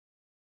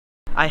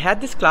I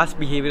had this class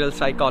behavioral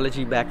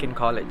psychology back in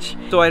college.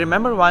 So I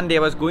remember one day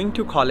I was going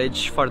to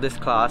college for this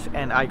class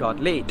and I got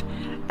late.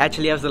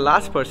 Actually, I was the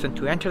last person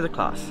to enter the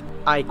class.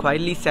 I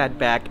quietly sat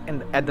back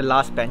at the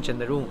last bench in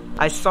the room.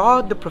 I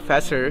saw the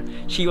professor.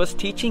 She was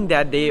teaching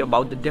that day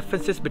about the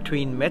differences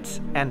between myths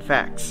and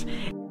facts.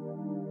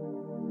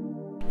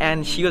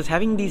 And she was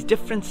having these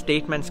different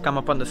statements come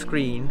up on the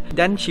screen.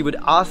 Then she would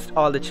ask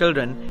all the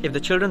children if the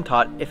children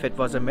thought if it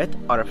was a myth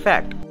or a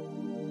fact.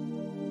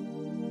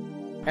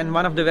 And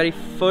one of the very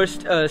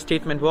first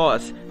statement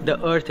was,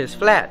 the earth is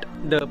flat.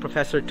 The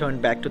professor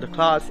turned back to the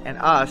class and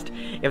asked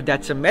if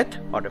that's a myth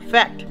or a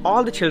fact.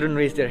 All the children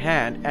raised their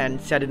hand and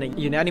said in a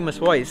unanimous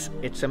voice,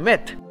 it's a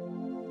myth.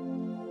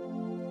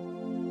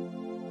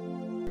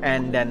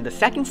 And then the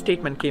second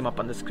statement came up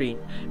on the screen,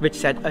 which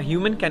said a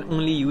human can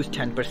only use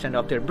 10%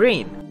 of their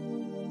brain.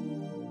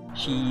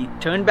 She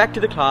turned back to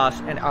the class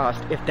and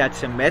asked if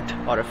that's a myth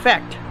or a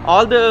fact.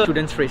 All the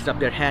students raised up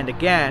their hand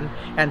again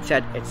and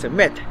said it's a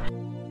myth.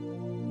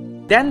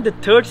 Then the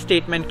third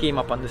statement came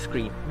up on the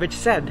screen, which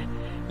said,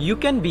 you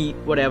can be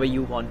whatever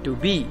you want to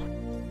be.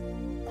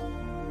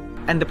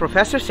 And the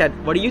professor said,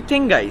 what do you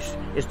think, guys?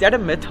 Is that a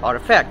myth or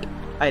a fact?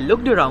 I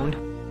looked around.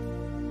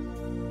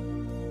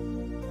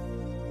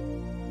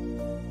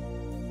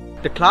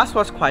 The class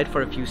was quiet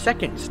for a few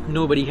seconds.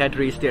 Nobody had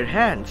raised their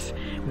hands.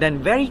 Then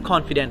very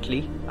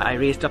confidently, I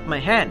raised up my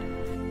hand.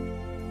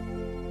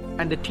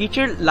 And the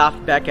teacher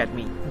laughed back at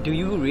me. Do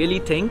you really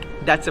think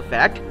that's a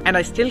fact? And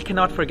I still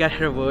cannot forget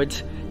her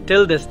words.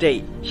 Till this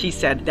day, she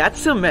said,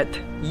 that's a myth.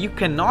 You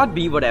cannot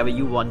be whatever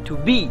you want to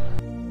be.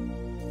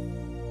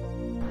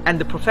 And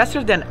the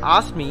professor then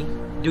asked me,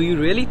 do you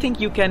really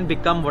think you can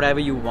become whatever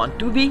you want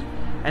to be?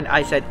 And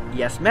I said,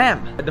 yes,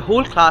 ma'am. The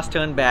whole class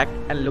turned back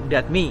and looked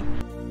at me.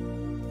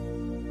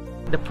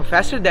 The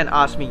professor then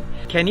asked me,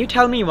 can you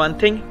tell me one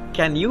thing?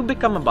 Can you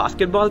become a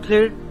basketball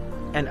player?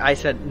 And I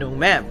said, no,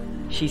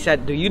 ma'am. She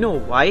said, do you know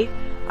why?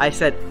 I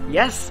said,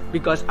 yes,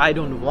 because I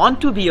don't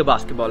want to be a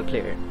basketball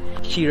player.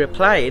 She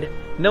replied,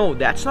 no,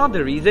 that's not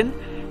the reason.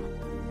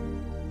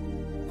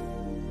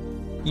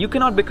 You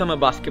cannot become a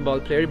basketball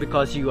player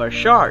because you are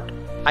short.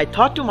 I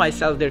thought to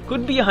myself there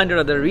could be 100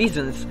 other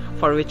reasons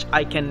for which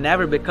I can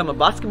never become a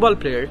basketball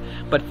player,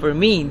 but for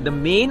me, the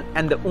main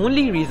and the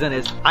only reason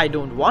is I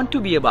don't want to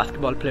be a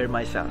basketball player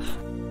myself.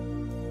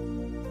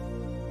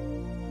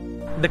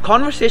 The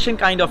conversation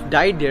kind of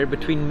died there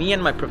between me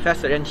and my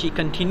professor, and she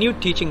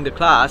continued teaching the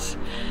class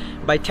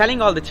by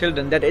telling all the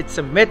children that it's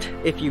a myth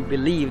if you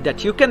believe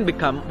that you can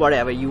become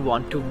whatever you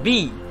want to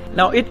be.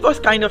 Now it was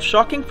kind of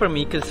shocking for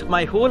me because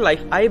my whole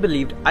life I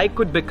believed I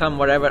could become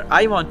whatever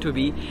I want to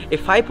be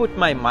if I put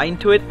my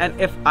mind to it and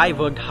if I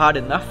worked hard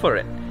enough for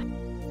it.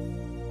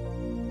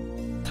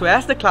 So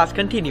as the class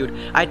continued,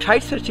 I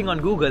tried searching on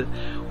Google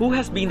who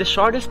has been the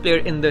shortest player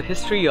in the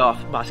history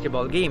of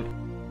basketball game.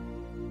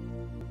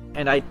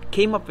 And I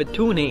came up with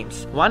two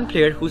names. One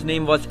player whose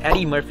name was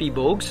Eddie Murphy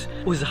Bogues,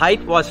 whose height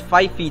was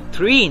 5 feet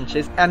 3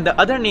 inches, and the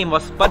other name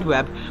was Spud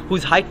Webb,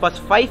 whose height was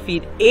 5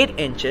 feet 8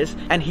 inches,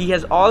 and he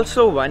has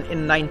also won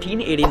in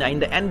 1989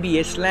 the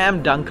NBA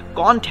Slam Dunk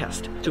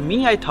Contest. To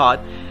me, I thought,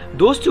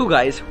 those two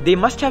guys, they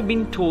must have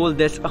been told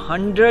this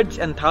hundreds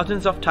and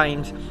thousands of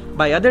times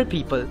by other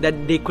people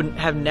that they could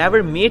have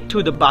never made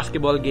to the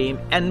basketball game,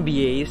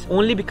 NBAs,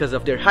 only because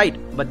of their height,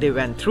 but they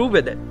went through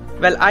with it.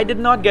 Well, I did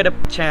not get a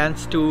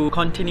chance to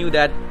continue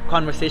that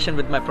conversation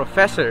with my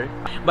professor,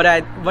 but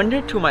I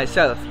wondered to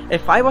myself,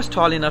 if I was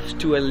tall enough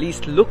to at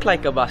least look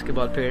like a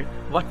basketball player,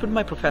 what would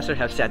my professor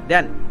have said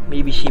then?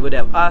 Maybe she would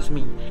have asked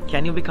me,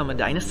 can you become a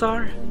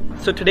dinosaur?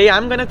 So today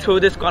I'm gonna throw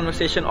this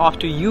conversation off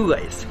to you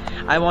guys.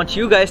 I want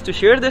you guys to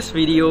share this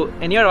video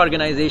in your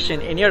organization,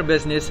 in your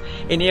business,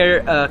 in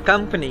your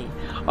company,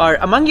 or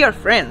among your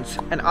friends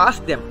and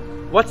ask them,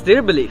 what's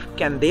their belief?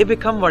 Can they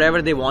become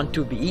whatever they want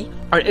to be?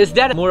 Or is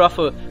that more of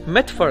a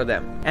myth for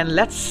them? And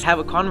let's have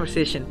a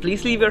conversation.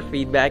 Please leave your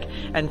feedback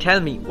and tell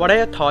me what are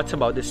your thoughts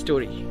about this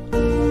story.